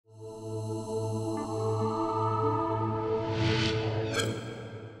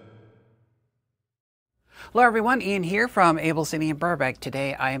Hello everyone, Ian here from AbelCine in Burbank.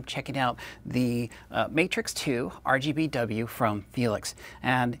 Today I am checking out the Matrix II RGBW from Fiilex.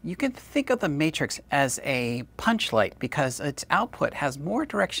 And you can think of the Matrix as a punch light because its output has more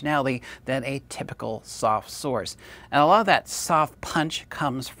directionality than a typical soft source. And a lot of that soft punch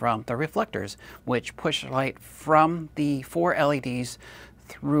comes from the reflectors, which push light from the 4 LEDs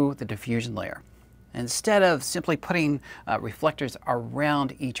through the diffusion layer. Instead of simply putting reflectors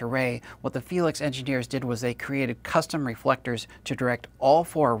around each array, what the Fiilex engineers did was they created custom reflectors to direct all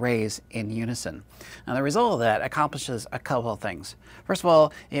 4 arrays in unison. Now the result of that accomplishes a couple of things. First of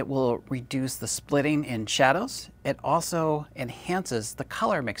all, it will reduce the splitting in shadows. It also enhances the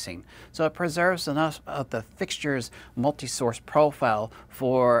color mixing, so it preserves enough of the fixture's multi-source profile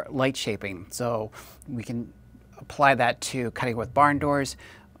for light shaping. So we can apply that to cutting with barn doors,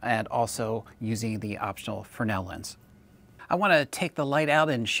 and also using the optional Fresnel lens. I want to take the light out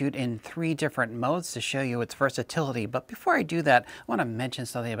and shoot in 3 different modes to show you its versatility, but before I do that, I want to mention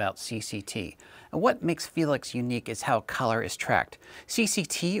something about CCT. And what makes Fiilex unique is how color is tracked.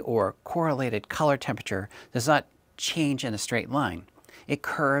 CCT, or correlated color temperature, does not change in a straight line. It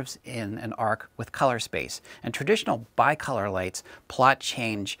curves in an arc with color space, and traditional bicolor lights plot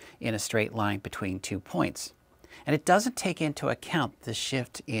change in a straight line between 2 points. And it doesn't take into account the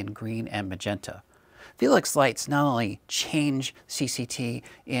shift in green and magenta. Fiilex lights not only change CCT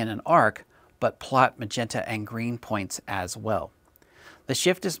in an arc, but plot magenta and green points as well. The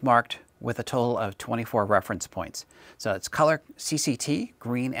shift is marked with a total of 24 reference points. So it's color CCT,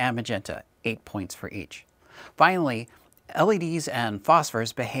 green and magenta, 8 points for each. Finally, LEDs and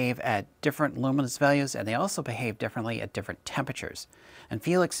phosphors behave at different luminance values, and they also behave differently at different temperatures. And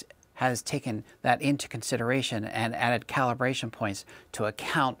Fiilex has taken that into consideration and added calibration points to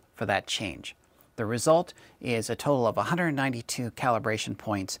account for that change. The result is a total of 192 calibration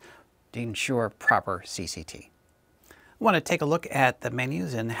points to ensure proper CCT. I want to take a look at the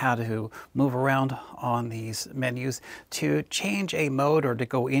menus and how to move around on these menus. To change a mode or to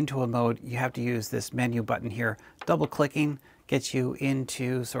go into a mode, you have to use this menu button here. Double-clicking gets you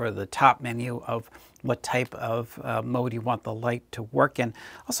into sort of the top menu of what type of mode you want the light to work in.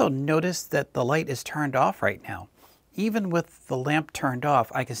 Also notice that the light is turned off right now. Even with the lamp turned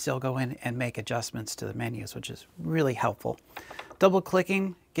off, I can still go in and make adjustments to the menus, which is really helpful. Double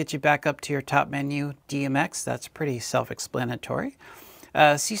clicking gets you back up to your top menu. DMX, that's pretty self-explanatory.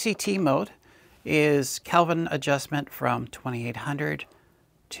 CCT mode is Kelvin adjustment from 2800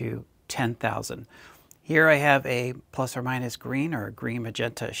 to 10,000. Here I have a plus or minus green or green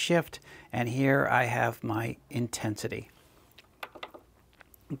magenta shift, and here I have my intensity.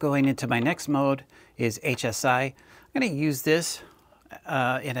 Going into my next mode is HSI. I'm going to use this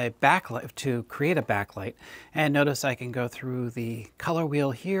in a backlight to create a backlight, and notice I can go through the color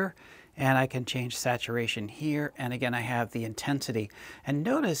wheel here, and I can change saturation here, and again I have the intensity. And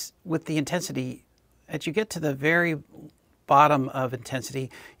notice with the intensity, as you get to the very bottom of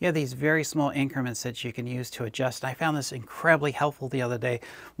intensity, you have these very small increments that you can use to adjust. I found this incredibly helpful the other day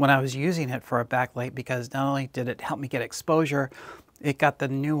when I was using it for a backlight, because not only did it help me get exposure, it got the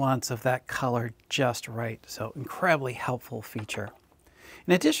nuance of that color just right. So incredibly helpful feature.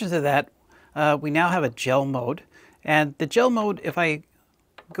 In addition to that, we now have a gel mode. And the gel mode, if I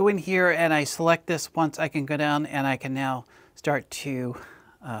go in here and I select this once, I can go down and I can now start to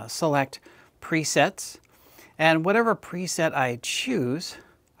select presets. And whatever preset I choose,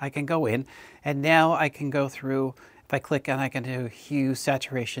 I can go in, and now I can go through, if I click on, I can do hue,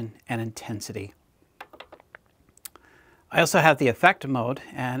 saturation, and intensity. I also have the effect mode,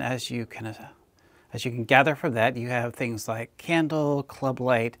 and as you can gather from that, you have things like candle, club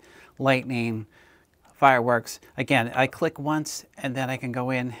light, lightning, fireworks. Again, I click once, and then I can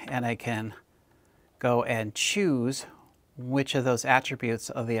go in and I can go and choose which of those attributes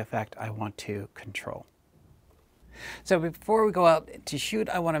of the effect I want to control. So before we go out to shoot,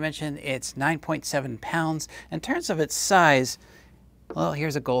 I want to mention it's 9.7 pounds. In terms of its size, well,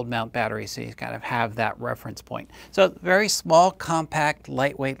 here's a gold mount battery, so you kind of have that reference point. So very small, compact,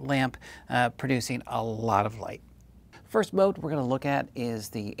 lightweight lamp producing a lot of light. First mode we're going to look at is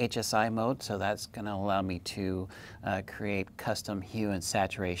the HSI mode. So that's going to allow me to create custom hue and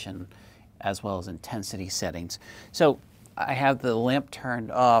saturation as well as intensity settings. So I have the lamp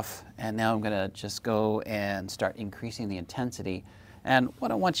turned off, and now I'm going to just go and start increasing the intensity. And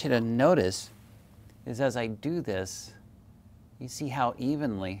what I want you to notice is as I do this, you see how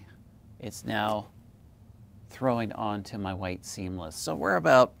evenly it's now throwing onto my white seamless. So we're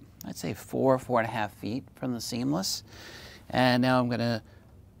about, I'd say 4.5 feet from the seamless. And now I'm going to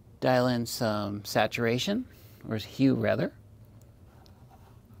dial in some saturation, or hue rather.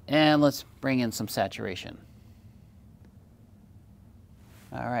 And let's bring in some saturation.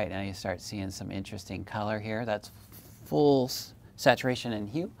 All right, now you start seeing some interesting color here. That's full saturation and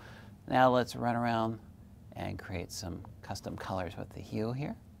hue. Now let's run around and create some custom colors with the hue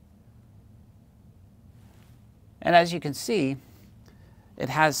here. And as you can see, it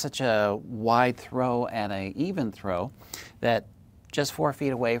has such a wide throw and an even throw that just 4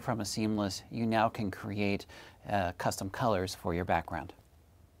 feet away from a seamless, you now can create custom colors for your background.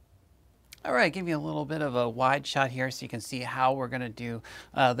 All right, give you a little bit of a wide shot here so you can see how we're going to do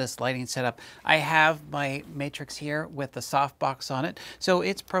this lighting setup. I have my matrix here with the softbox on it, so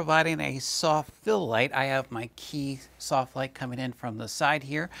it's providing a soft fill light. I have my key soft light coming in from the side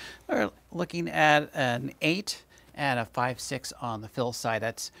here. We're looking at an 8 and a 5.6 on the fill side.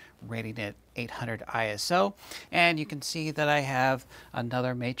 That's rated at 800 ISO. And you can see that I have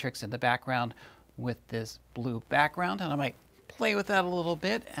another matrix in the background with this blue background, and I might play with that a little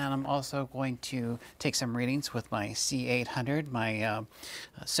bit. And I'm also going to take some readings with my C800, my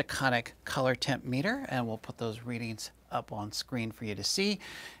Sekonic color temp meter, and we'll put those readings up on screen for you to see.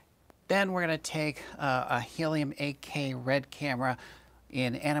 Then we're going to take a helium 8K red camera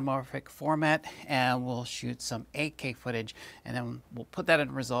in anamorphic format, and we'll shoot some 8K footage, and then we'll put that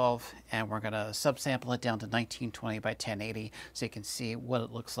in Resolve, and we're going to subsample it down to 1920 by 1080 so you can see what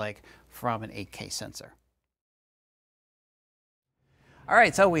it looks like from an 8K sensor. All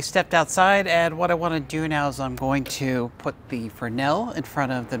right, so we stepped outside, and what I want to do now is I'm going to put the Fresnel in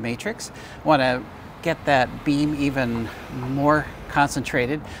front of the matrix. I want to get that beam even more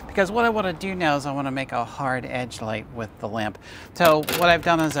concentrated, because what I want to do now is I want to make a hard edge light with the lamp. So what I've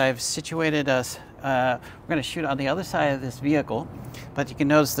done is I've situated us, we're going to shoot on the other side of this vehicle, but you can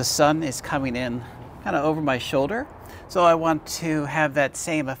notice the sun is coming in kind of over my shoulder. So I want to have that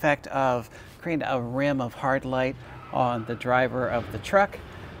same effect of creating a rim of hard light on the driver of the truck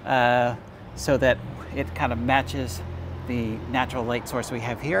so that it kind of matches the natural light source we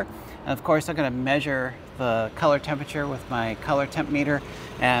have here. And of course, I'm going to measure the color temperature with my color temp meter,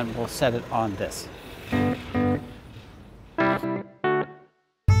 and we'll set it on this.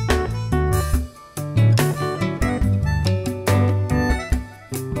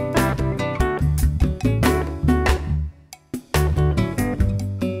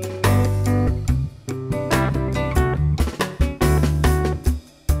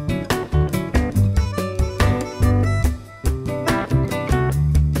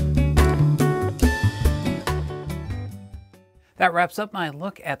 That wraps up my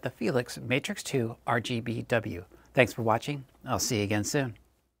look at the Fiilex Matrix II RGBW. Thanks for watching. I'll see you again soon.